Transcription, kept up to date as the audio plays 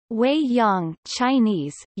Wei Yang,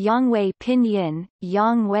 Chinese, Yangwei Pinyin,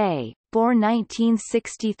 Yangwei, born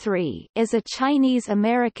 1963, is a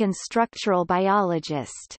Chinese-American structural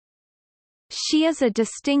biologist. She is a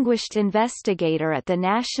distinguished investigator at the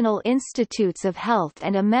National Institutes of Health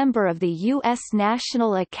and a member of the U.S.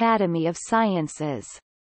 National Academy of Sciences.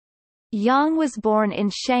 Yang was born in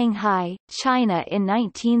Shanghai, China in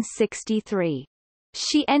 1963.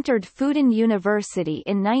 She entered Fudan University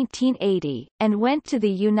in 1980, and went to the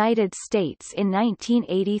United States in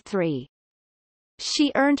 1983.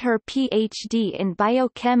 She earned her Ph.D. in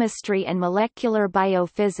biochemistry and molecular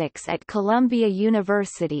biophysics at Columbia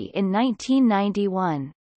University in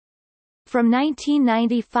 1991. From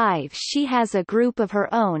 1995 she has a group of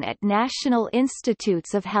her own at National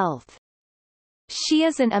Institutes of Health. She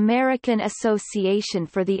is an American Association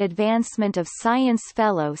for the Advancement of Science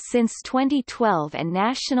Fellow since 2012 and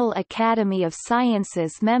National Academy of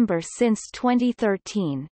Sciences member since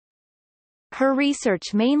 2013. Her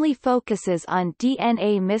research mainly focuses on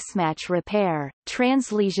DNA mismatch repair,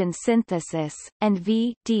 translesion synthesis, and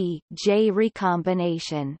V-D-J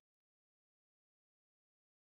recombination.